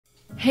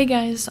Hey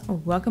guys,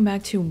 welcome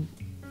back to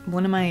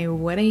one of my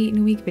what I eat in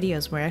a week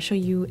videos where I show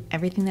you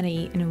everything that I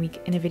eat in a week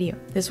in a video.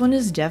 This one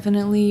is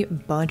definitely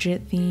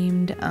budget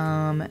themed,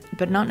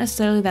 but not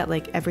necessarily that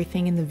like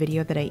everything in the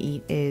video that I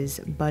eat is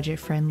budget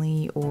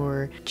friendly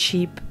or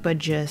cheap, but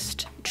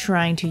just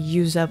trying to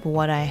use up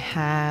what I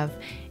have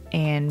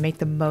and make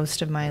the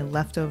most of my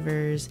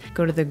leftovers,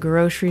 go to the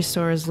grocery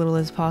store as little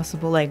as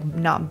possible, like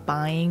not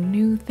buying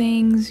new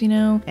things, you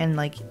know, and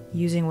like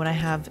using what I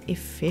have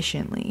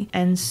efficiently.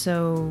 And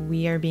so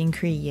we are being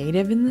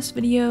creative in this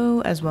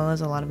video as well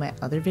as a lot of my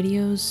other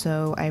videos,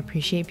 so I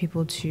appreciate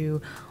people to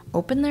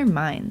open their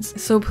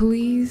minds. So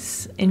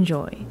please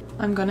enjoy.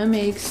 I'm gonna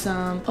make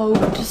some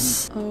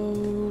oats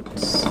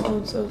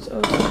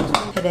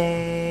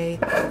today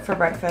for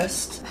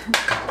breakfast.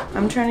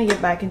 I'm trying to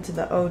get back into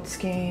the oats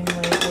game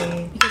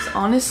lately because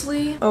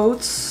honestly,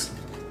 oats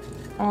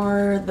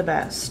are the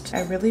best.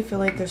 I really feel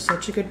like they're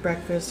such a good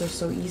breakfast. They're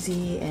so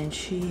easy and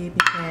cheap.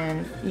 You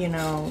can, you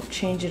know,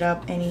 change it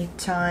up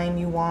anytime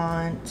you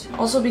want.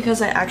 Also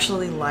because I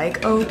actually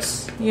like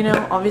oats, you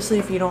know, obviously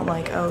if you don't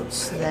like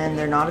oats, then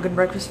they're not a good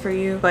breakfast for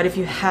you. But if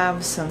you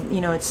have some,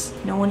 you know,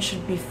 no one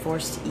should be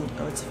forced to eat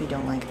oats if you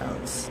don't like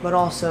oats. But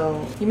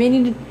also, you may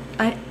need to,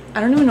 I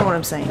don't even know what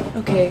I'm saying.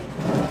 Okay,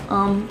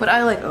 but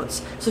I like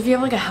oats. So if you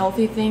have like a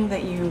healthy thing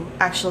that you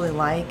actually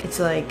like, it's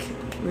like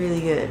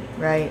really good,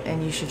 right?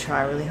 And you should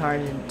try really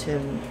hard to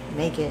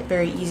make it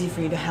very easy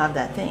for you to have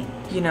that thing,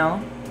 you know?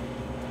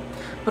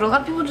 But a lot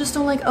of people just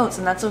don't like oats,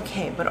 and that's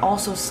okay. But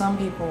also some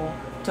people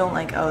don't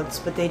like oats,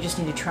 but they just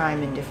need to try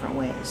them in different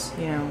ways,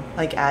 you know?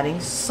 Like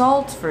adding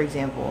salt, for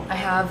example. I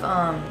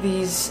have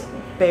these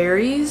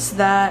berries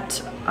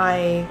that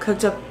I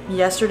cooked up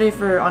yesterday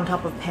for on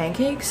top of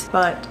pancakes,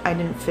 but I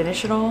didn't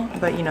finish it all.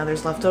 But you know,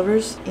 there's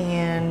leftovers,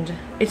 and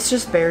it's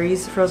just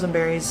berries, frozen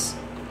berries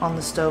on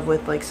the stove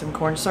with like some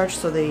cornstarch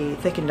so they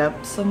thickened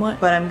up somewhat.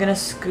 But I'm gonna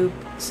scoop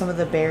some of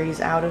the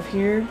berries out of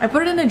here. I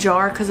put it in a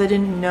jar because I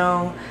didn't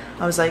know.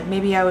 I was like,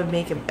 maybe I would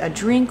make a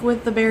drink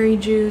with the berry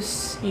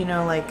juice, you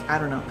know, like, I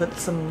don't know, put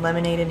some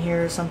lemonade in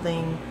here or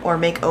something, or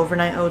make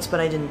overnight oats, but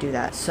I didn't do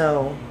that.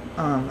 So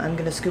I'm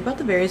gonna scoop out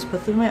the berries,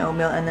 put them in my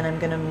oatmeal, and then I'm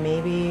gonna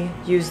maybe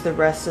use the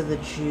rest of the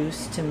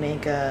juice to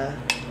make a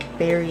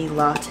berry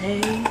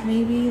latte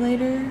maybe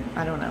later.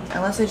 I don't know,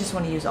 unless I just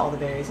want to use all the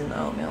berries in the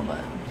oatmeal.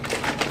 But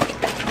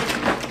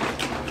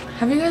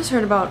have you guys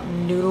heard about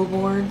noodle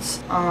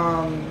boards?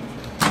 I'm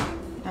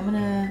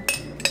gonna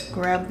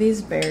grab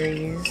these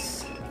berries.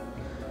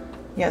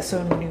 Yeah,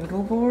 so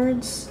noodle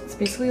boards, it's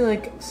basically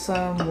like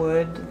some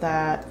wood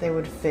that they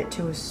would fit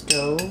to a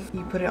stove.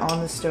 You put it on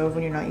the stove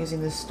when you're not using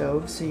the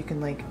stove, so you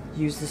can like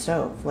use the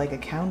stove like a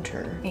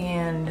counter.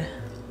 And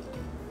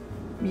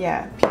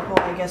yeah, people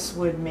I guess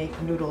would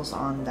make noodles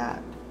on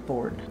that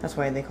board. That's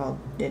why they called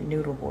it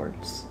noodle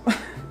boards.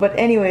 But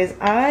anyways,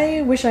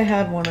 I wish I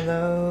had one of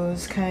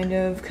those, kind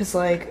of, because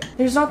like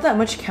there's not that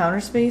much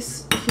counter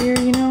space here,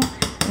 you know?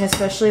 And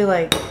especially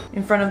like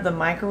in front of the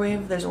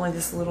microwave, there's only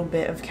this little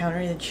bit of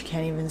counter that you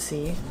can't even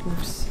see.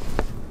 Oops.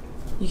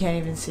 You can't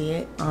even see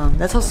it.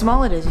 That's how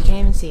small it is, you can't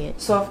even see it.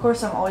 So of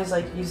course I'm always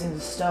like using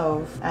the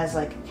stove as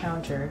like a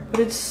counter. But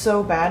it's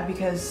so bad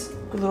because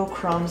little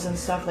crumbs and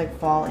stuff like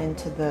fall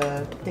into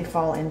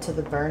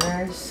the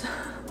burners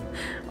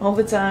all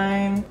the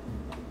time.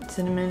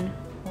 Cinnamon.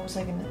 What was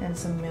I gonna, and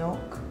some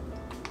milk.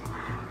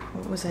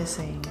 What was I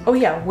saying? Oh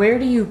yeah, where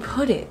do you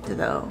put it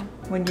though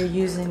when you're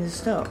using the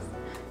stove?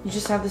 You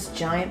just have this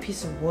giant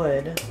piece of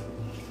wood.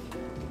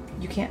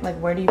 You can't, like,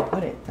 where do you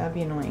put it? That'd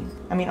be annoying.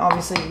 I mean,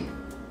 obviously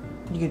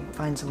you could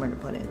find somewhere to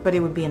put it, but it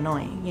would be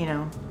annoying, you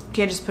know? You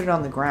can't just put it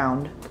on the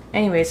ground.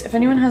 Anyways, if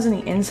anyone has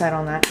any insight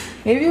on that,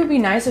 maybe it would be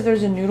nice if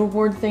there's a noodle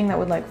board thing that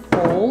would like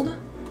fold.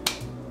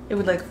 It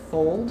would like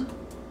fold.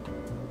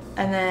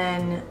 And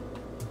then,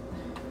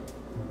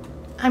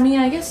 I mean,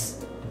 I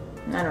guess,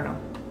 I don't know.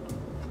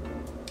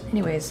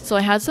 Anyways, so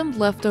I had some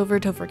leftover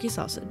tofurkey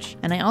sausage,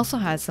 and I also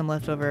had some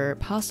leftover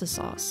pasta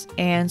sauce.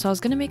 And so I was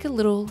gonna make a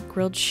little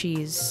grilled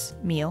cheese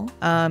meal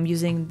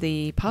using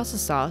the pasta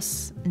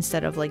sauce.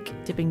 Instead of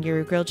like dipping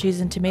your grilled cheese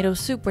in tomato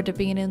soup, we're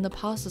dipping it in the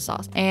pasta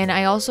sauce. And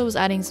I also was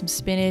adding some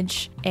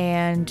spinach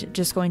and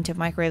just going to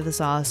microwave the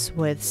sauce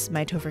with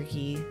my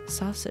tofurkey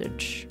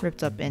sausage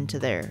ripped up into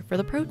there for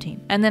the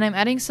protein. And then I'm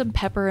adding some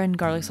pepper and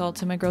garlic salt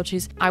to my grilled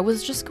cheese. I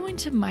was just going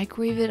to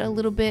microwave it a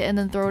little bit and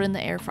then throw it in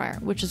the air fryer,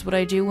 which is what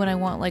I do when I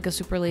want like a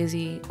super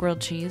lazy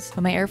grilled cheese.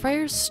 But my air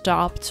fryer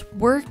stopped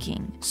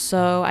working,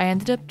 so I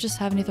ended up just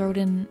having to throw it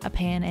in a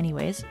pan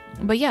anyways.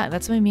 But yeah,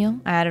 that's my meal.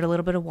 I added a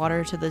little bit of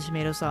water to the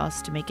tomato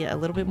sauce to make it a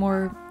little bit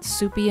more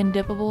soupy and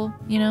dippable,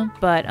 you know?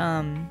 But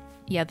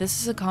yeah,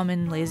 this is a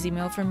common lazy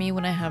meal for me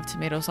when I have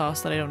tomato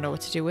sauce that I don't know what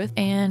to do with,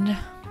 and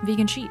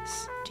vegan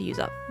cheese to use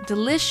up.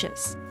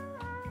 Delicious.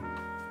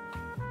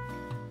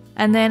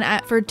 And then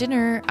for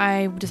dinner,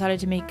 I decided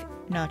to make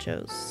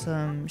nachos,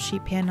 some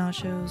sheet pan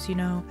nachos, you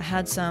know. I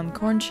had some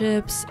corn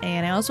chips,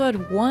 and I also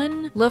had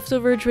one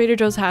leftover Trader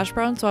Joe's hash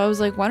brown, so I was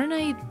like, why don't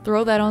I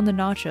throw that on the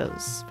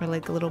nachos for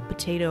like a little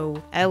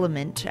potato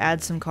element,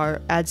 add some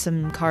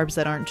carbs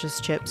that aren't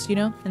just chips, you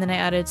know. And then I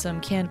added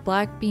some canned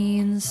black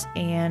beans,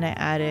 and I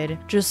added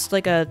just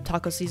like a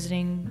taco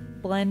seasoning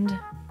blend,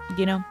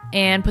 you know,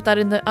 and put that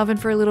in the oven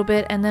for a little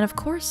bit. And then of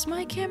course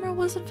my camera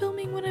wasn't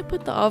filming when I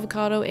put the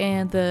avocado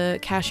and the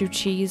cashew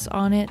cheese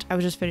on it. I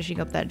was just finishing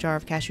up that jar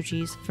of cashew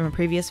cheese from a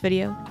previous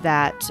video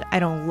that I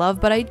don't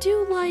love, but I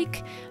do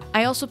like.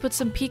 I also put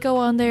some pico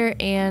on there,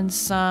 and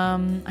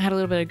I had a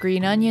little bit of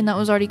green onion that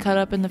was already cut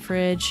up in the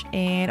fridge.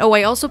 And oh,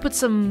 I also put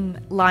some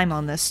lime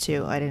on this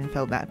too. I didn't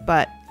film that,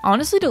 but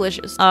honestly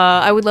delicious.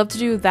 I would love to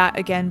do that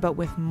again, but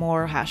with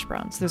more hash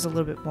browns. There's a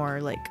little bit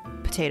more like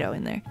potato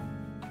in there.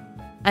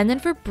 And then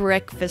for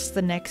breakfast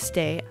the next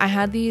day, I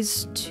had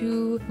these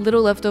 2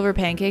 little leftover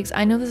pancakes.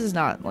 I know this is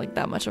not like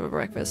that much of a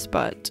breakfast,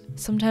 but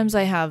sometimes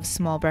I have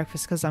small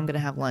breakfast because I'm gonna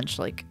have lunch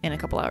like in a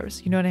couple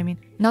hours. You know what I mean?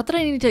 Not that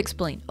I need to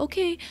explain.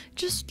 Okay,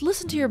 just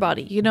listen to your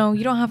body. You know,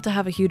 you don't have to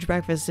have a huge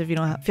breakfast if you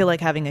don't feel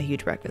like having a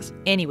huge breakfast.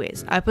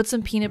 Anyways, I put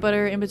some peanut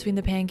butter in between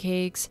the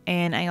pancakes,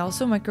 and I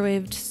also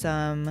microwaved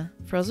some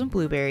frozen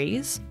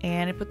blueberries,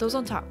 and I put those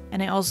on top.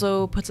 And I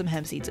also put some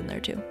hemp seeds in there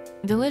too.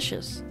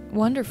 Delicious.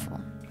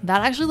 Wonderful.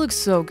 That actually looks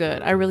so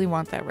good. I really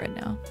want that right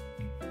now.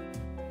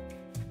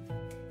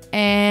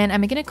 And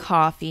I'm making a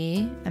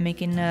coffee. I'm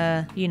making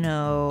a, you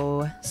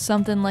know,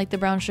 something like the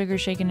brown sugar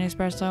shaken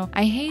espresso.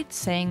 I hate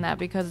saying that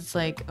because it's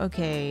like,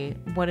 okay,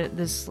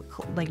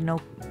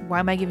 why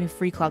am I giving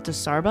free clout to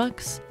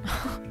Starbucks?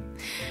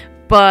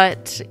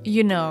 But,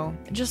 you know,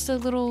 just a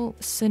little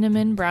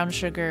cinnamon brown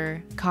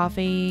sugar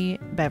coffee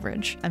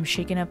beverage. I'm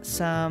shaking up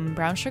some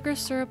brown sugar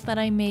syrup that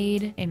I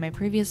made in my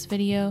previous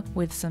video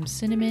with some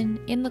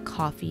cinnamon in the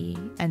coffee.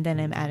 And then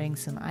I'm adding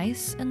some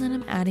ice, and then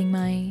I'm adding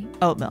my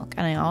oat milk.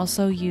 And I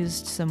also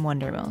used some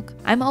Wonder Milk.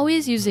 I'm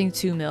always using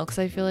 2 milks,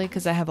 I feel like,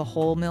 because I have a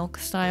whole milk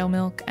style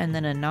milk and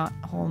then a not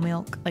whole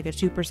milk, like a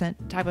 2%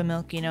 type of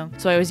milk, you know?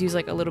 So I always use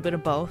like a little bit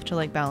of both to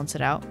like balance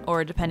it out.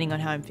 Or depending on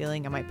how I'm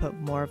feeling, I might put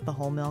more of the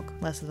whole milk,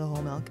 less of the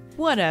whole milk.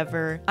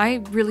 Whatever.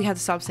 I really had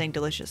to stop saying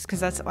delicious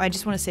because I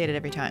just want to say it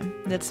every time.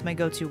 That's my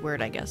go-to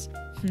word, I guess.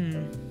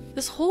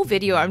 This whole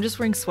video I'm just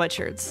wearing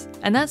sweatshirts,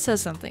 and that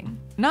says something.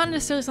 Not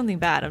necessarily something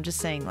bad, I'm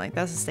just saying like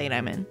that's the state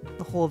I'm in.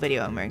 The whole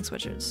video I'm wearing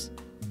sweatshirts.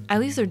 At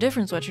least they're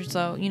different sweatshirts,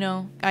 so you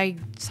know, I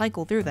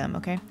cycle through them,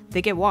 okay?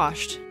 They get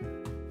washed.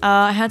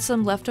 I had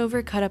some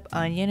leftover cut up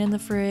onion in the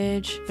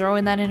fridge,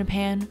 throwing that in a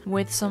pan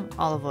with some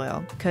olive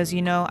oil. Cause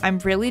you know, I'm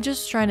really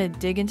just trying to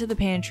dig into the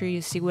pantry,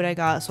 see what I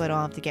got so I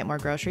don't have to get more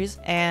groceries.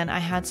 And I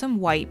had some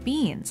white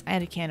beans. I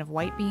had a can of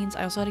white beans.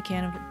 I also had a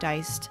can of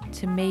diced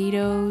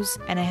tomatoes,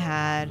 and I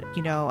had,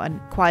 you know,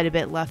 quite a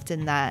bit left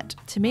in that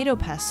tomato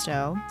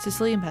pesto,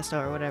 Sicilian pesto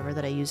or whatever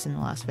that I used in the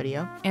last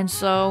video. And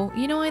so,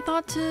 you know, I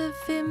thought to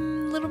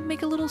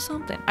make a little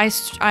something.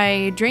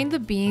 I drained the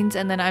beans,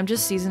 and then I'm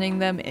just seasoning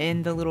them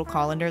in the little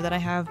colander that I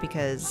have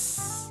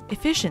because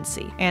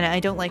efficiency. And I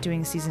don't like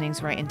doing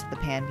seasonings right into the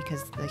pan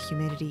because the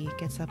humidity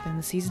gets up in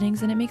the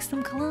seasonings and it makes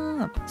them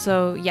clump.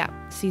 So yeah,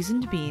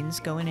 seasoned beans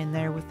going in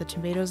there with the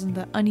tomatoes and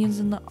the onions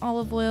and the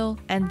olive oil.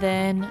 And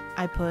then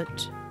I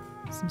put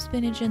some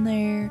spinach in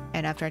there.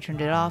 And after I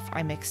turned it off,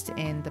 I mixed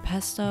in the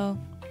pesto.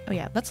 Oh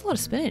yeah, that's a lot of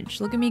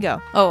spinach. Look at me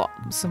go. Oh,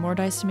 some more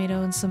diced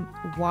tomato and some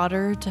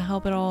water to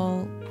help it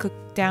all cook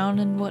down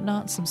and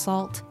whatnot, some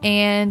salt.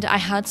 And I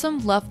had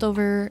some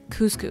leftover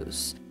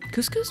couscous.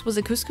 Couscous? Was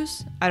it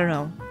couscous? I don't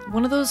know.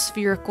 One of those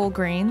spherical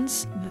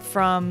grains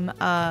from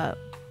a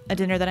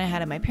dinner that I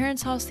had at my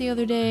parents' house the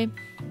other day.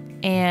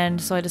 And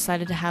so I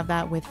decided to have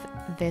that with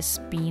this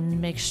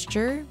bean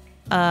mixture.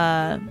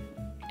 And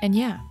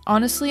yeah,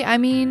 honestly, I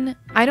mean,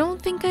 I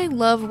don't think I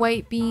love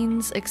white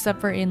beans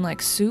except for in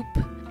like soup.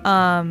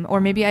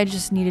 Or maybe I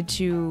just needed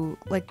to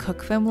like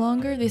cook them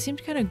longer. They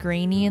seemed kind of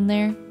grainy in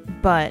there,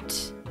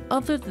 but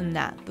other than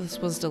that, this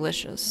was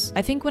delicious.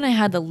 I think when I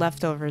had the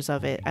leftovers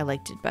of it, I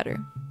liked it better.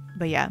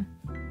 But yeah.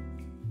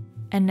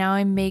 And now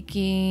I'm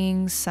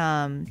making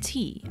some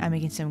tea. I'm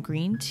making some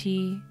green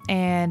tea,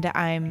 and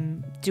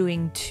I'm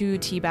doing 2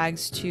 tea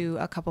bags to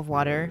a cup of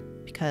water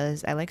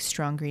because I like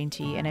strong green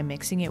tea, and I'm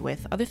mixing it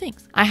with other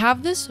things. I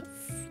have this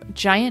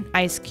giant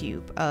ice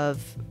cube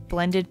of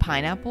blended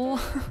pineapple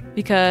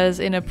because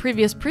in a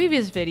previous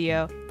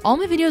video, all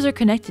my videos are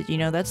connected, you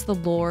know, that's the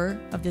lore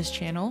of this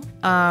channel.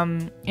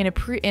 In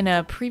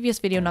a previous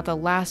video, not the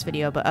last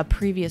video, but a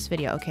previous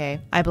video, okay,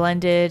 I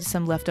blended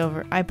some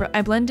leftover, I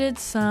blended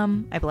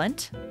some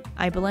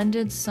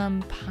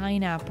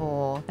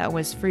pineapple that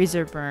was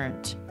freezer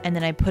burnt, and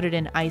then I put it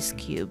in ice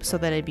cube so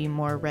that it'd be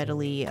more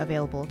readily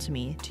available to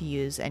me to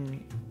use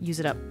and use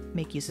it up,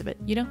 make use of it,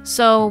 you know?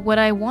 So what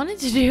I wanted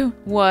to do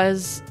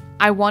was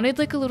I wanted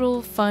like a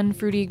little fun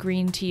fruity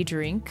green tea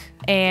drink,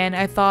 and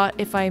I thought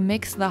if I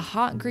mix the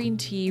hot green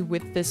tea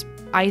with this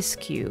ice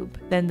cube,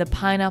 then the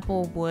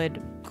pineapple would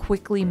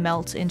quickly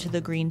melt into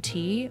the green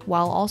tea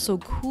while also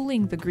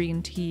cooling the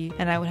green tea.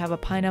 And I would have a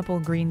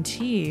pineapple green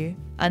tea,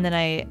 and then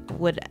I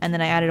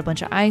added a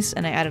bunch of ice,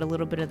 and I added a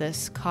little bit of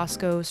this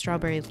Costco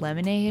strawberry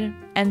lemonade.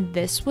 And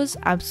this was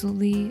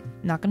absolutely,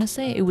 not gonna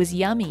say, it was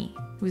yummy.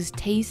 It was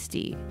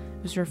tasty.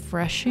 It was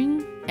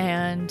refreshing,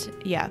 and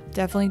yeah,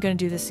 definitely gonna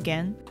do this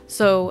again.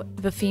 So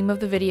the theme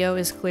of the video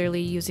is clearly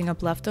using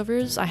up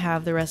leftovers. I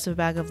have the rest of a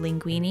bag of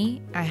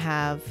linguine. I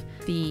have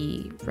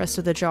the rest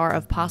of the jar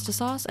of pasta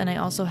sauce, and I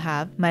also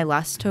have my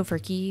last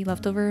tofurkey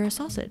leftover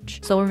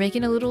sausage. So we're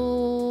making a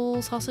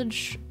little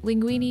sausage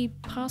linguine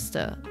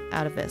pasta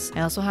out of this.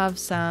 I also have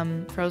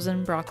some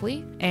frozen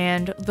broccoli,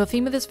 and the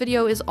theme of this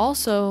video is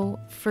also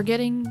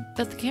forgetting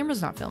that the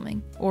camera's not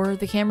filming, or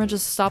the camera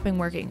just stopping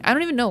working. I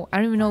don't even know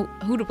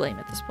who to blame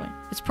at this point.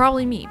 It's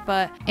probably me,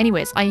 but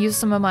anyways, I used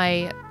some of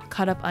my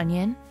cut up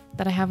onion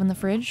that I have in the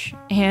fridge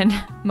and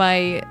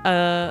my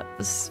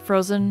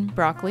frozen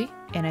broccoli,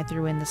 and I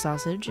threw in the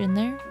sausage in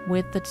there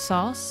with the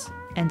sauce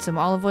and some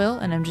olive oil,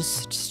 and I'm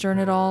just stirring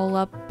it all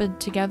up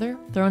together,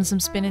 throwing some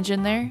spinach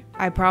in there.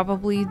 I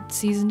probably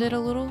seasoned it a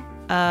little,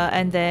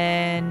 and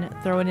then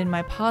throwing in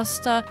my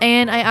pasta,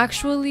 and I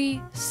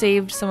actually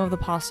saved some of the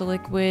pasta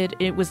liquid.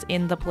 It was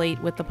in the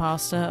plate with the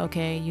pasta.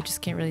 Okay, you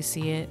just can't really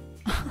see it.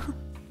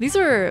 These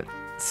are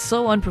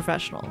so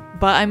unprofessional,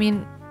 but I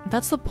mean,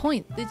 that's the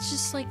point. It's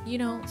just like, you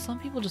know, some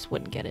people just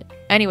wouldn't get it.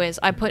 Anyways,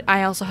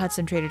 I also had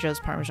some Trader Joe's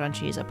Parmesan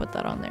cheese. I put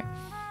that on there.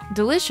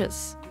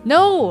 Delicious.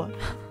 No,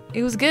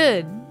 it was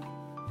good.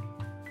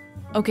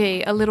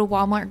 Okay, a little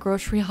Walmart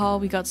grocery haul.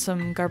 We got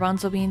some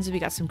garbanzo beans. We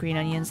got some green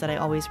onions that I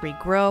always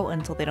regrow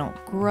until they don't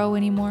grow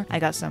anymore. I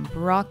got some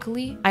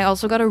broccoli. I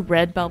also got a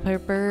red bell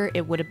pepper.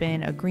 It would have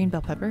been a green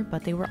bell pepper,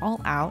 but they were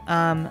all out.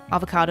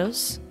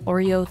 Avocados,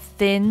 Oreo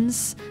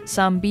thins,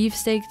 some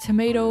beefsteak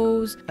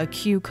tomatoes, a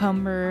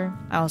cucumber.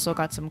 I also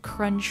got some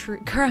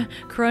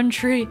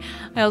crunchy.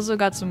 I also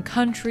got some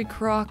country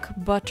crock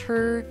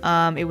butter.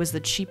 It was the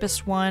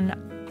cheapest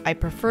one. I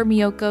prefer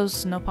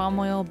Miyoko's, no palm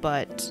oil,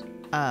 but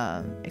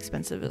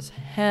expensive as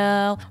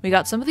hell. We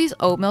got some of these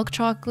oat milk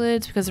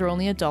chocolates because they're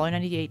only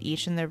 $1.98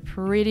 each, and they're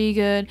pretty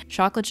good.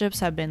 Chocolate chips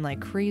have been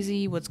like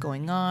crazy. What's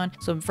going on?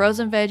 Some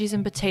frozen veggies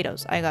and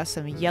potatoes. I got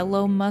some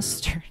yellow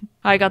mustard.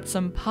 I got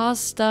some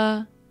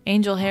pasta,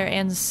 angel hair,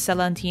 and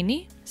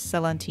celantini.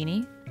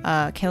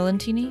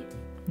 Calentini?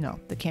 No,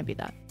 that can't be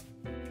that.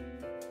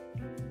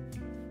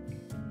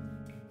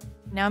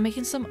 Now I'm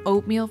making some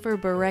oatmeal for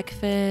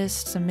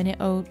breakfast, some minute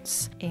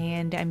oats,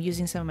 and I'm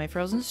using some of my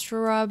frozen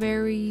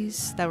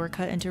strawberries that were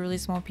cut into really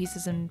small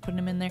pieces and putting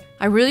them in there.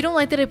 I really don't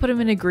like that I put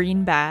them in a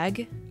green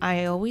bag.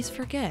 I always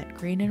forget.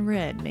 Green and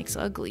red makes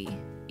ugly.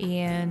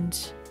 And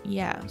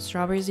yeah,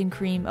 strawberries and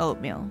cream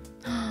oatmeal.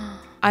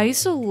 I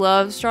used to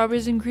love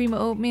strawberries and cream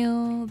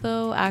oatmeal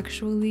though,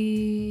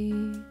 actually.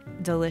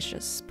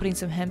 Delicious. Putting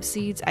some hemp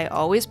seeds. I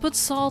always put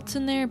salt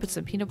in there, put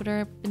some peanut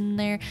butter in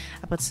there.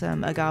 I put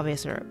some agave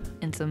syrup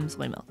and some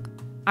soy milk.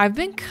 I've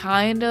been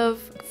kind of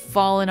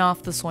falling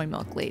off the soy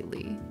milk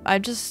lately. I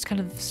just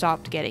kind of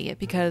stopped getting it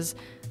because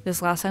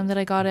this last time that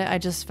I got it, I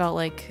just felt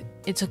like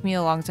it took me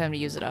a long time to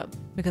use it up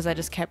because I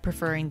just kept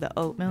preferring the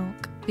oat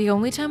milk. The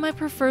only time I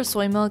prefer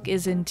soy milk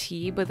is in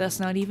tea, but that's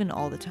not even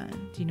all the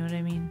time. Do you know what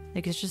I mean?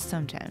 Like, it's just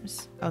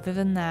sometimes. Other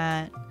than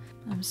that,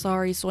 I'm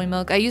sorry, soy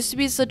milk. I used to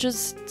be such a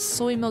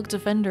soy milk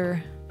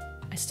defender.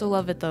 I still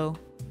love it though.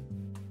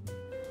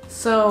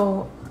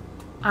 So,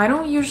 I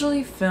don't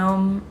usually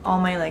film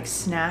all my like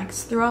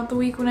snacks throughout the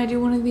week when I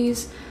do one of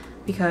these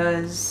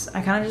because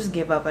I kind of just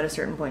give up at a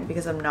certain point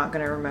because I'm not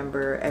gonna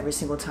remember every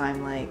single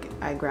time like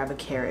I grab a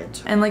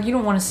carrot. And like, you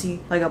don't want to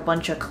see like a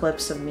bunch of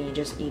clips of me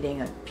just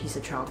eating a piece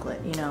of chocolate,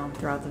 you know,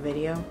 throughout the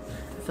video.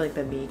 I feel like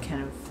that'd be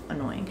kind of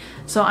annoying.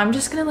 So I'm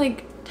just gonna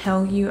like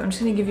I'm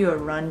just gonna give you a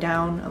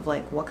rundown of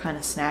like what kind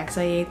of snacks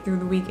I ate through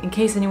the week in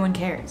case anyone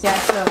cares. Yeah,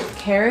 so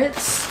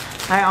carrots,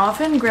 I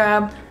often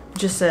grab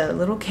just a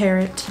little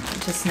carrot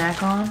to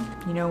snack on.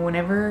 You know,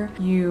 whenever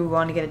you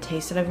want to get a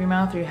taste out of your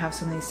mouth or you have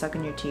something stuck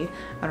in your teeth,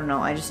 I don't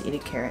know, I just eat a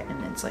carrot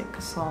and it's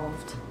like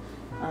solved.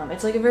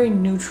 It's like a very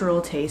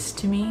neutral taste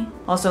to me.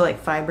 Also like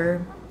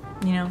fiber,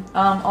 you know.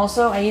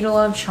 Also I eat a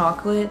lot of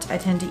chocolate. I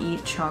tend to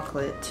eat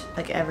chocolate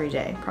like every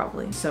day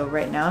probably. So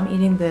right now I'm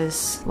eating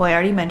this, well I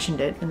already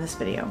mentioned it in this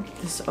video,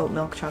 this oat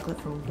milk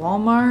chocolate from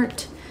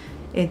Walmart.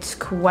 It's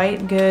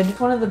quite good. It's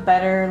one of the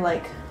better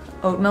like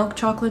oat milk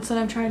chocolates that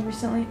I've tried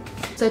recently.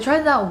 So I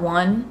tried that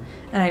one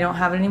and I don't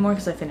have it anymore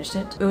because I finished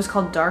it. It was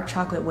called dark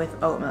chocolate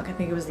with oat milk. I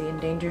think it was the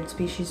endangered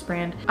species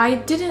brand. I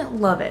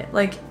didn't love it.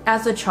 Like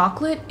as a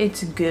chocolate,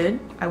 it's good.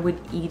 I would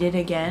eat it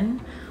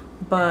again,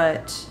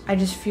 but I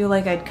just feel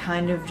like I'd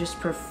kind of just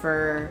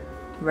prefer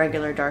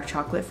regular dark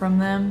chocolate from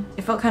them.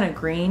 It felt kind of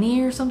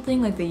grainy or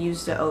something, like they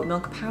used the oat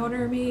milk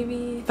powder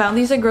maybe. Found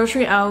these at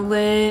Grocery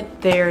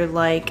Outlet. They're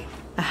like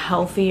a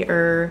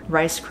healthier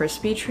Rice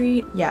Krispie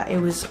treat. Yeah, it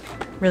was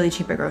really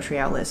cheap at grocery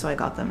outlet, so I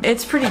got them.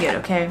 It's pretty good,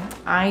 okay?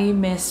 I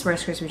miss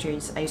Rice Krispie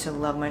treats. I used to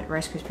love my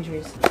Rice Krispie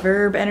treats.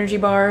 Verb energy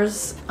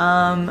bars.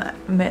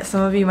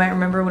 Some of you might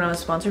remember when I was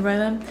sponsored by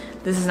them.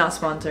 This is not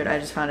sponsored. I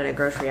just found it at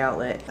grocery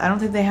outlet. I don't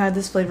think they had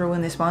this flavor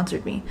when they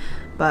sponsored me,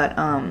 but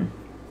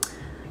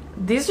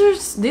these are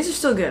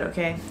still good,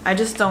 okay? I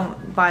just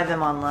don't buy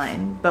them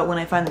online, but when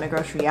I find them at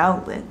grocery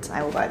outlet,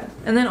 I will buy them.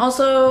 And then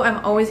also,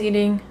 I'm always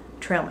eating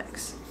trail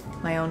mix.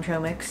 My own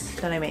trail mix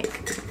that I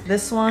make.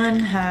 This one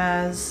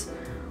has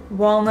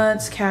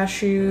walnuts,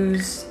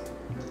 cashews,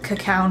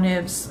 cacao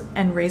nibs,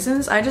 and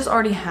raisins. I just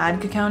already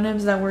had cacao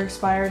nibs that were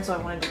expired, so I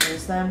wanted to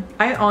use them.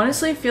 I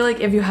honestly feel like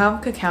if you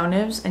have cacao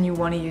nibs and you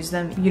want to use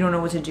them, you don't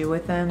know what to do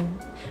with them,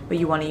 but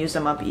you want to use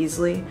them up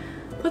easily,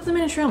 put them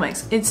in a trail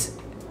mix. It's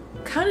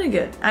kind of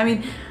good. I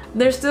mean,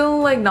 they're still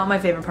like not my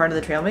favorite part of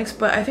the trail mix,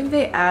 but I think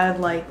they add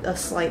like a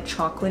slight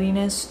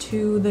chocolatiness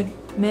to the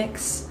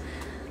mix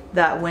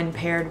that when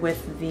paired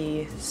with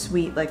the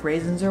sweet like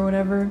raisins or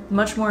whatever,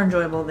 much more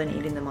enjoyable than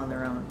eating them on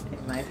their own,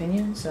 in my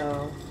opinion.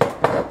 So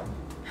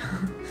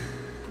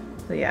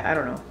so yeah, I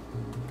don't know.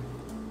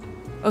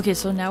 Okay,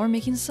 so now we're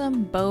making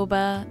some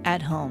boba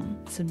at home.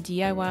 Some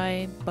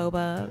DIY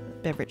boba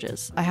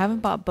beverages. I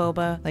haven't bought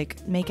boba,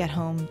 like make at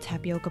home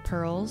tapioca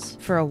pearls,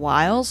 for a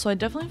while, so I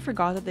definitely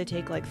forgot that they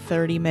take like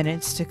 30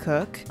 minutes to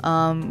cook,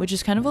 which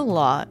is kind of a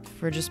lot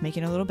for just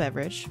making a little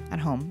beverage at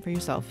home for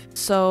yourself.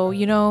 So,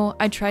 you know,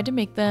 I tried to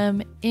make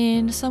them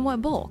in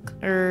somewhat bulk,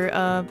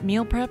 or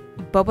meal prep,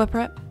 boba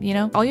prep, you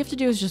know? All you have to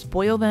do is just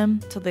boil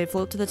them till they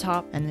float to the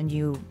top, and then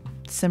you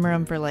simmer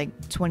them for like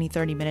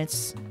 20-30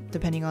 minutes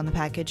depending on the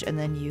package, and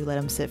then you let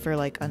them sit for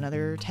like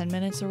another 10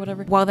 minutes or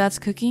whatever. While that's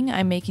cooking,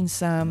 I'm making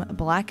some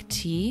black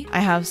tea. I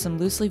have some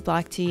loose leaf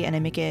black tea and I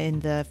make it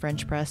in the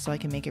French press so I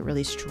can make it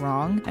really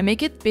strong. I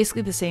make it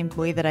basically the same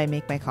way that I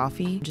make my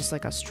coffee, just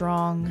like a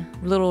strong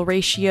little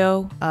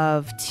ratio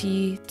of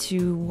tea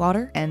to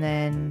water, and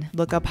then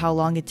look up how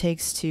long it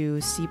takes to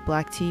steep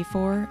black tea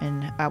for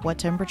and at what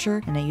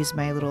temperature, and I use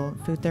my little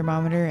food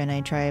thermometer and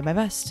I try my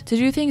best to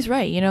do things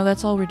right. You know,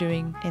 that's all we're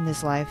doing in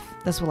this life.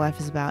 That's what life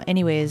is about.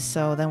 Anyways,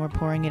 so then we're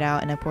pouring it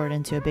out and I pour it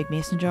into a big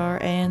mason jar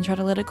and try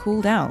to let it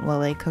cool down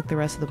while I cook the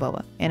rest of the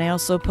boba. And I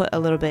also put a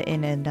little bit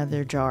in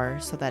another jar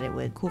so that it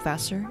would cool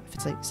faster if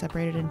it's like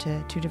separated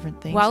into two different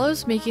things. While I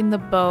was making the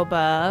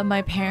boba,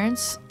 my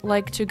parents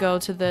like to go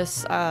to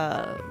this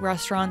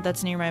restaurant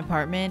that's near my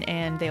apartment,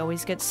 and they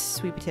always get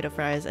sweet potato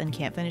fries and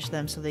can't finish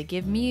them, so they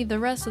give me the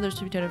rest of their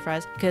sweet potato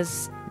fries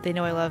because they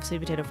know I love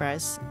sweet potato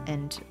fries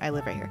and I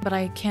live right here. But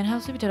I can't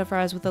have sweet potato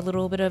fries with a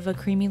little bit of a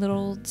creamy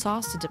little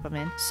sauce to dip them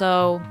in.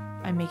 So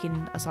I'm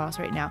making a sauce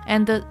right now.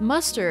 And the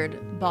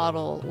mustard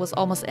bottle was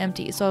almost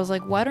empty. So I was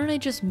like, why don't I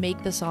just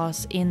make the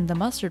sauce in the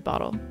mustard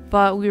bottle?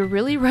 But we were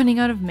really running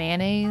out of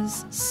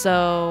mayonnaise.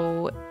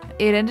 So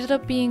it ended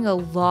up being a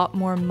lot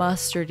more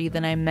mustardy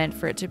than I meant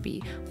for it to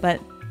be. But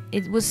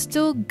it was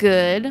still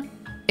good.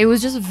 It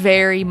was just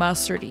very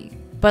mustardy.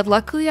 But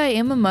luckily I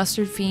am a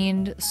mustard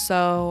fiend,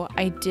 so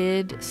I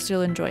did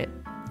still enjoy it.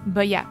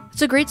 But yeah,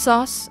 it's a great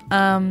sauce.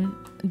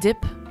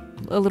 Dip,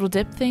 a little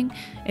dip thing.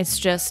 It's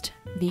just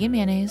vegan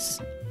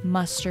mayonnaise,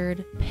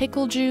 mustard,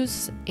 pickle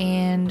juice,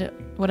 and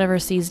whatever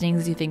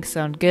seasonings you think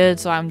sound good.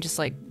 So I'm just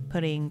like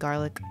putting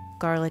garlic,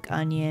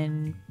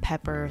 onion,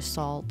 pepper,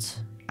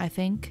 salt, I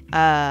think.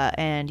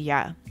 And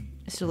yeah,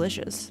 it's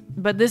delicious.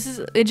 But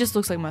it just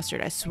looks like mustard.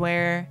 I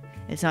swear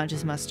it's not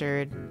just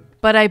mustard.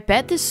 But I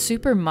bet this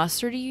super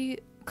mustardy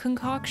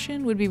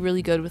concoction would be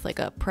really good with like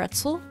a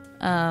pretzel.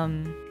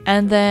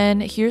 And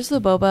then here's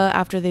the boba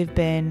after they've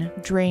been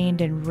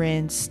drained and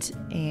rinsed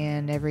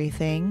and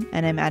everything.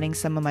 And I'm adding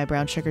some of my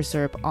brown sugar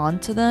syrup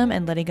onto them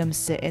and letting them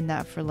sit in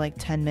that for like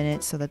 10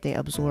 minutes so that they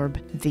absorb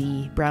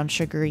the brown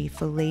sugary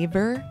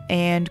flavor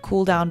and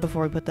cool down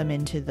before we put them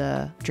into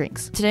the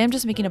drinks. Today I'm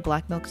just making a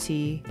black milk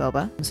tea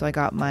boba. So I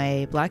got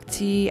my black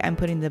tea, I'm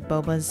putting the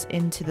bobas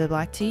into the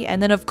black tea,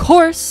 and then of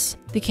course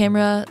the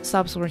camera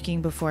stops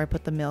working before I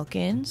put the milk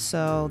in.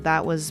 So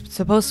that was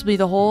supposed to be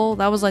that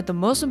was like the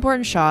most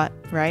important shot,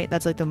 right?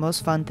 That's like the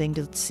most fun thing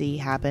to see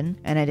happen,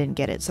 and I didn't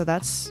get it. So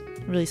that's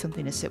really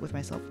something to sit with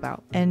myself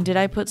about. And did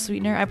I put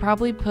sweetener? I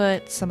probably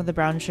put some of the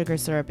brown sugar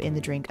syrup in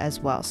the drink as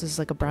well. So this is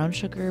like a brown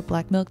sugar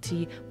black milk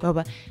tea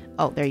boba.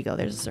 Oh, there you go,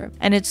 there's the syrup.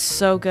 And it's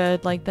so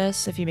good like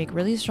this if you make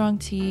really strong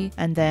tea.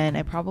 And then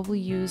I probably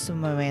use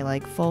some of my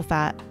like full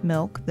fat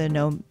milk, the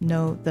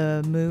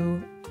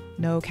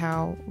no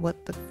cow,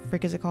 what the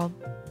frick is it called?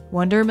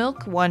 Wonder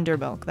milk,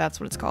 that's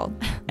what it's called.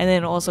 And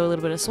then also a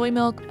little bit of soy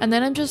milk. And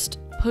then I'm just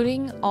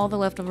putting all the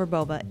leftover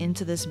boba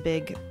into this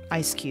big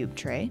ice cube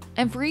tray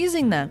and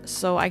freezing them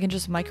so I can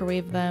just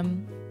microwave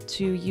them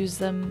to use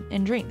them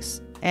in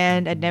drinks.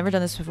 And I'd never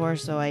done this before,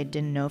 so I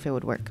didn't know if it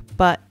would work.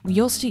 But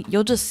you'll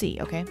just see,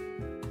 okay?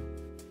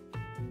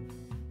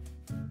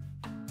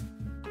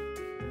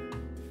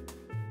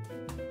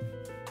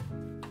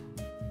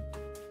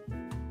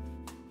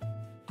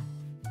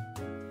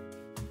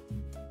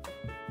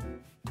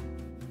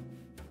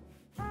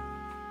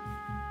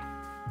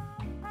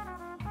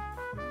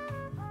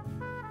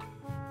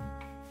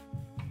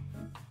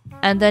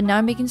 And then now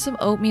I'm making some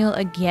oatmeal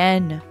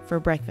again for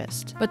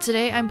breakfast. But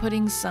today I'm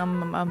putting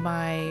some of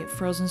my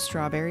frozen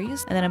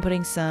strawberries, and then I'm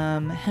putting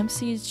some hemp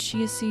seeds,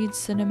 chia seeds,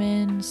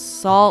 cinnamon,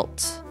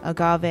 salt,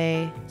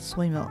 agave,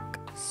 soy milk.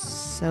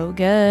 So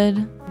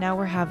good. Now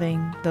we're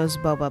having those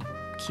boba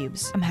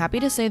cubes. I'm happy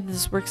to say that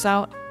this works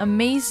out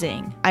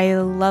amazing. I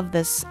love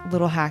this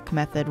little hack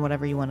method,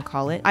 whatever you want to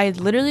call it. I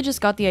literally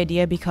just got the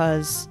idea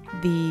because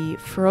the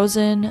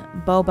frozen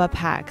boba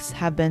packs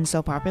have been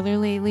so popular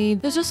lately.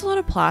 There's just a lot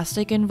of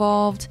plastic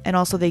involved, and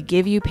also they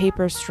give you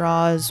paper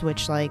straws,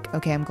 which like,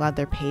 okay, I'm glad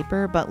they're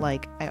paper, but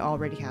like I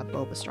already have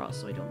boba straws,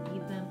 so I don't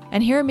need them.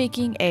 And here I'm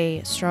making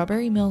a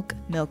strawberry milk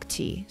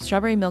tea.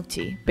 Strawberry milk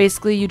tea.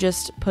 Basically, you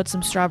just put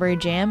some strawberry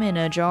jam in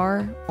a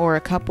jar or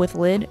a cup with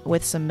lid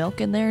with some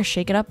milk in there,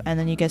 shake it up, and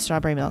then you get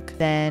strawberry milk.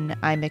 Then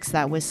I mix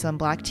that with some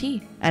black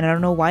tea. And I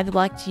don't know why the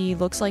black tea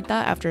looks like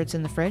that after it's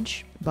in the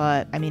fridge,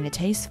 but I mean, it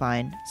tastes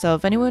fine. So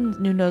if anyone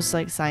who knows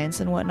like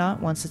science and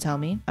whatnot wants to tell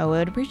me, I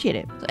would appreciate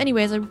it. So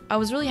anyways, I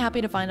was really happy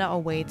to find out a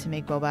way to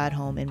make boba at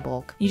home in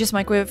bulk. You just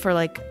microwave it for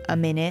like a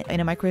minute in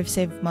a microwave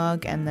safe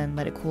mug and then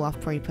let it cool off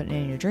before you put it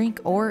in your drink.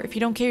 Or if you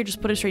don't care, just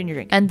put it straight in your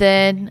drink. And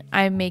then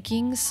I'm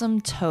making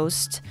some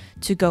toast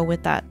to go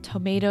with that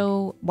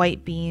tomato,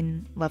 white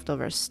bean,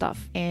 leftover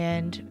stuff.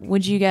 And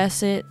would you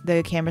guess it?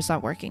 The camera's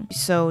not working.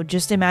 So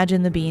just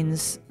imagine the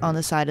beans on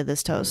the side of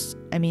this toast.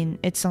 I mean,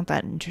 it's not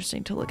that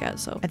interesting to look at,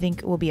 so I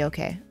think we'll be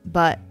okay,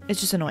 but it's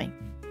just annoying.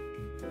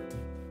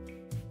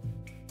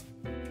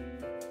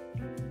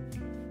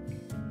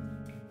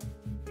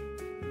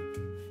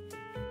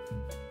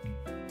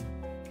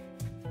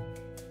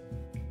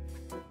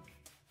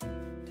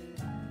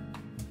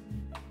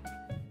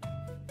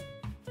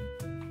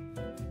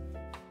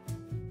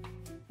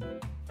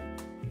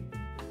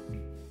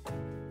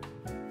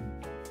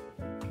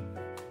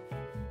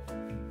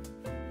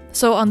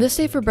 So on this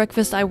day for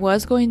breakfast, I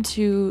was going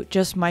to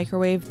just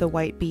microwave the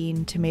white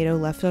bean tomato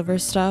leftover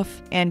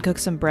stuff and cook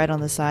some bread on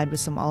the side with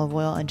some olive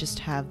oil and just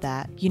have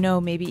that. You know,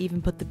 maybe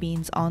even put the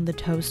beans on the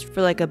toast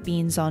for like a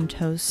beans on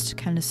toast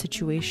kind of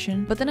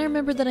situation. But then I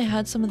remembered that I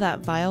had some of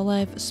that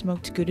Violife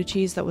smoked Gouda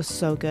cheese that was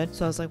so good.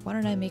 So I was like, why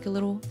don't I make a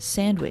little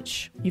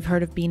sandwich? You've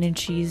heard of bean and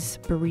cheese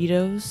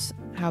burritos?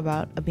 How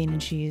about a bean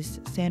and cheese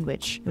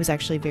sandwich? It was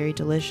actually very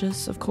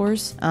delicious, of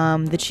course.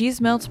 The cheese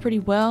melts pretty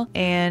well,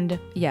 and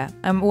yeah,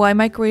 I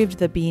microwaved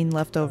the bean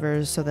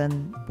leftovers, so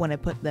then when I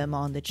put them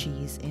on the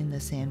cheese in the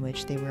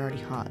sandwich, they were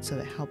already hot, so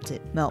it helped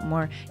it melt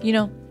more. You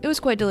know, it was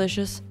quite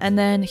delicious. And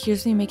then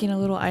here's me making a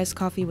little iced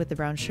coffee with the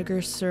brown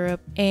sugar syrup,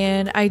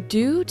 and I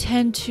do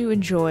tend to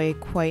enjoy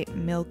quite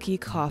milky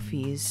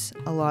coffees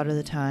a lot of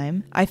the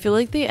time. I feel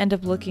like they end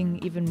up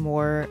looking even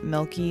more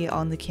milky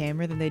on the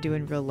camera than they do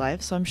in real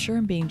life, so I'm sure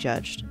I'm being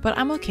judged. But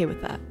I'm okay with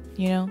that,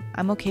 you know?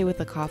 I'm okay with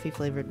a coffee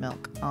flavored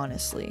milk,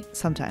 honestly,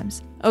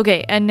 sometimes.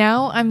 Okay, and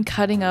now I'm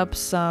cutting up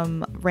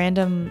some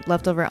random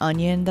leftover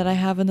onion that I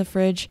have in the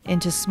fridge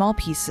into small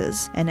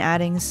pieces and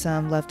adding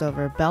some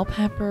leftover bell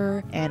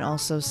pepper and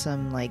also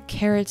some like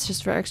carrots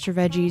just for extra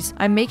veggies.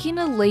 I'm making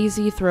a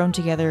lazy thrown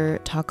together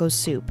taco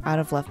soup out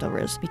of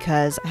leftovers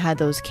because I had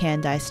those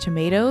canned diced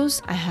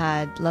tomatoes. I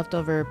had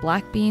leftover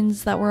black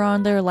beans that were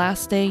on there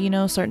last day, you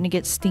know, starting to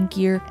get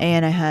stinkier.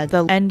 And I had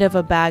the end of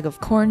a bag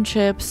of corn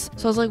chips.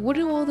 So I was like, what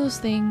do all those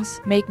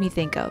things make me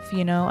think of,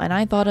 you know? And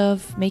I thought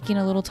of making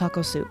a little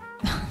taco soup.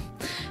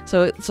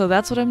 So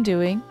that's what I'm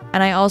doing.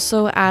 And I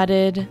also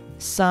added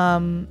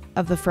some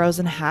of the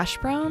frozen hash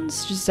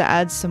browns just to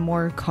add some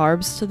more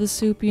carbs to the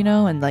soup, you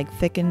know, and like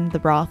thicken the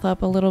broth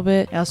up a little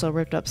bit. I also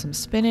ripped up some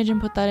spinach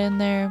and put that in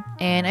there.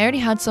 And I already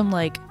had some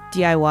like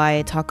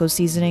DIY taco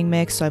seasoning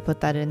mix, so I put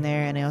that in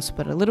there. And I also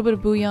put a little bit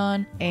of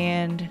bouillon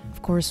and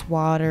of course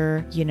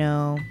water, you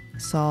know,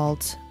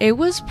 salt. It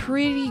was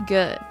pretty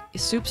good.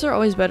 Soups are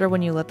always better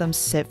when you let them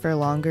sit for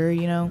longer,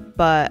 you know,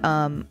 but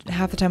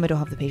half the time I don't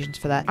have the patience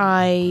for that.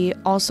 I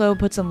also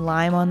put some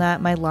lime on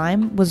that. My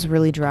lime was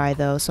really dry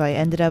though, so I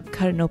ended up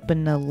cutting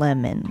open a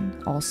lemon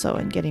also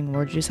and getting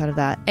more juice out of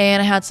that.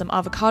 And I had some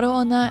avocado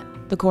on that,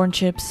 the corn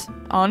chips.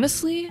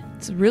 Honestly,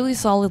 it's a really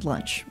solid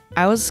lunch.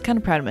 I was kind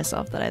of proud of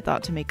myself that I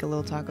thought to make a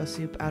little taco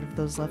soup out of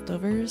those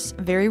leftovers.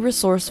 Very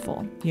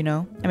resourceful, you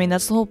know? I mean,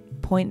 that's the whole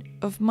point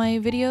of my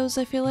videos,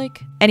 I feel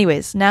like.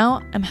 Anyways,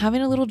 now I'm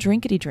having a little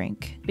drinkity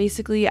drink.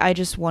 Basically, I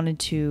just wanted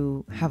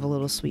to have a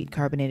little sweet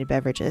carbonated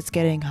beverage. It's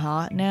getting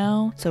hot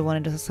now, so I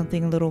wanted to have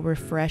something a little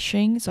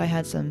refreshing. So I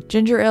had some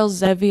ginger ale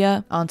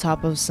Zevia on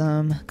top of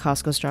some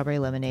Costco strawberry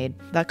lemonade.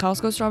 That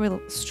Costco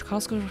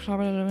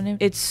strawberry lemonade,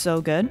 it's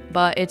so good,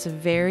 but it's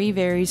very,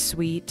 very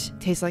sweet.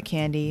 Tastes like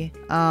candy.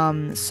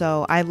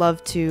 So I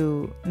love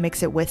to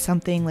mix it with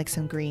something like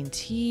some green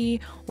tea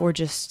or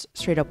just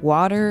straight up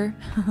water.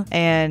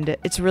 And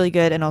it's really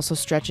good and also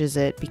stretches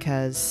it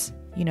because,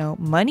 you know,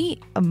 money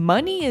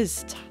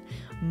is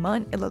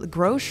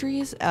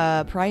groceries,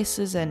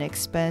 prices and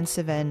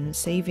expensive and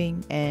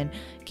saving and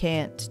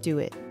can't do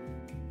it.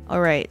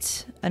 All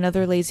right,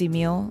 another lazy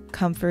meal,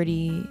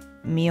 comforty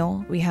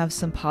meal. We have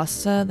some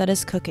pasta that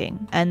is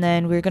cooking, and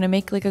then we're gonna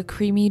make like a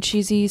creamy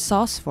cheesy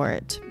sauce for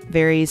it.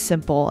 very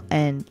simple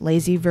and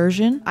lazy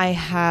version. I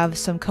have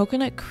some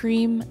coconut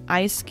cream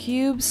ice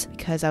cubes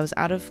because I was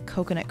out of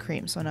coconut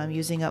cream, so now I'm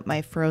using up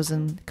my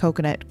frozen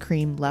coconut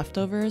cream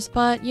leftovers.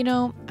 But you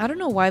know, I don't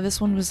know why this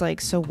one was like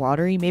so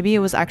watery. Maybe it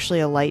was actually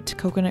a light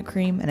coconut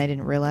cream and I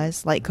didn't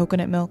realize. Light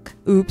coconut milk.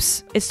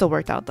 Oops. It still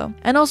worked out though.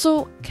 And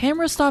also,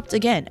 camera stopped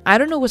again. I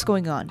don't know what's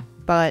going on,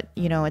 but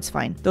you know, it's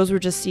fine. Those were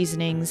just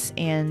seasonings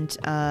and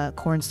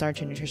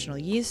cornstarch and nutritional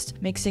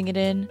yeast. Mixing it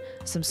in,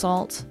 some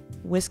salt,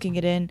 whisking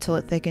it in till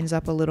it thickens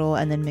up a little,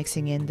 and then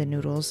mixing in the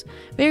noodles.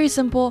 Very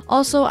simple.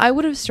 Also, I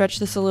would have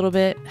stretched this a little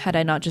bit had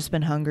I not just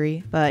been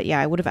hungry, but yeah,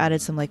 I would have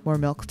added some like more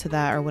milk to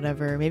that or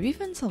whatever. Maybe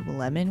even some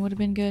lemon would have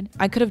been good.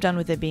 I could have done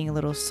with it being a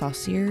little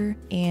saucier.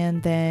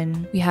 And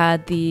then we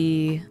had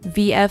the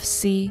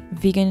VFC,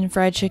 vegan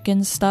fried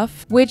chicken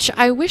stuff, which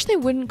I wish they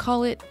wouldn't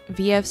call it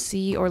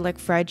VFC or like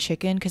fried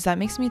chicken, because that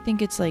makes me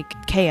think it's like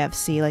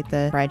KFC, like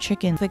the fried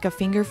chicken, like a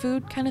finger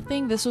food kind of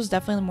thing. This was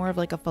definitely more of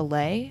like a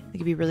fillet. It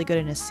could be really good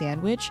in a sandwich.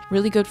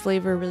 Really good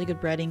flavor, really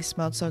good breading,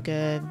 smelled so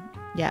good.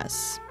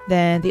 Yes.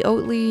 Then the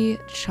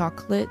Oatly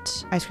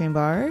chocolate ice cream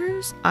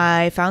bars.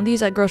 I found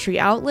these at Grocery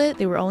Outlet.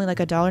 They were only like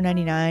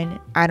 $1.99.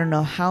 I don't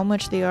know how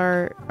much they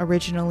are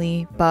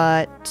originally,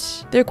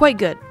 but they're quite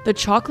good. The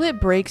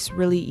chocolate breaks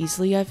really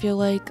easily, I feel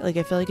like. I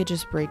feel like it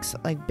just breaks,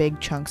 like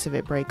big chunks of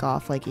it break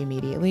off like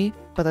immediately.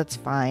 But that's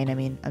fine. I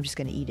mean, I'm just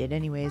gonna eat it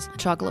anyways.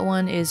 Chocolate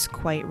one is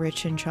quite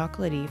rich and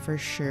chocolatey for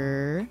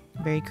sure.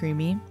 Very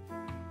creamy.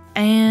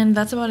 And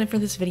that's about it for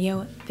this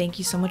video. Thank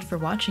you so much for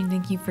watching.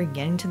 Thank you for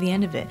getting to the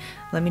end of it.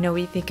 Let me know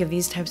what you think of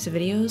these types of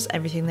videos,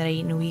 everything that I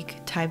eat in a week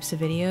types of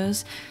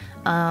videos.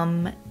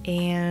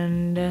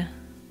 And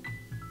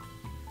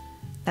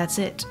that's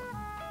it.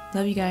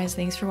 Love you guys.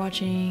 Thanks for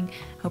watching.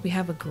 Hope you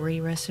have a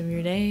great rest of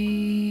your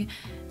day.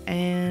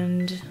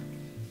 And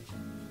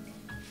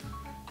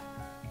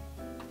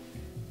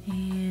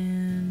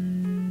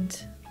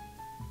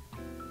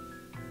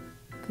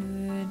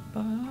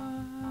goodbye.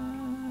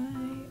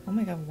 Oh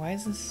my god, why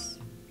is this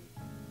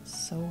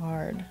so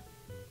hard?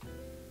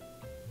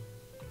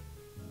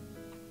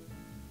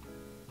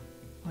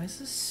 Why is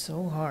this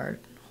so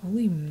hard?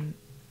 Holy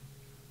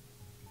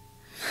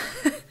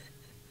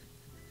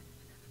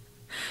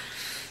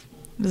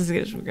This is as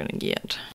good as we're gonna get.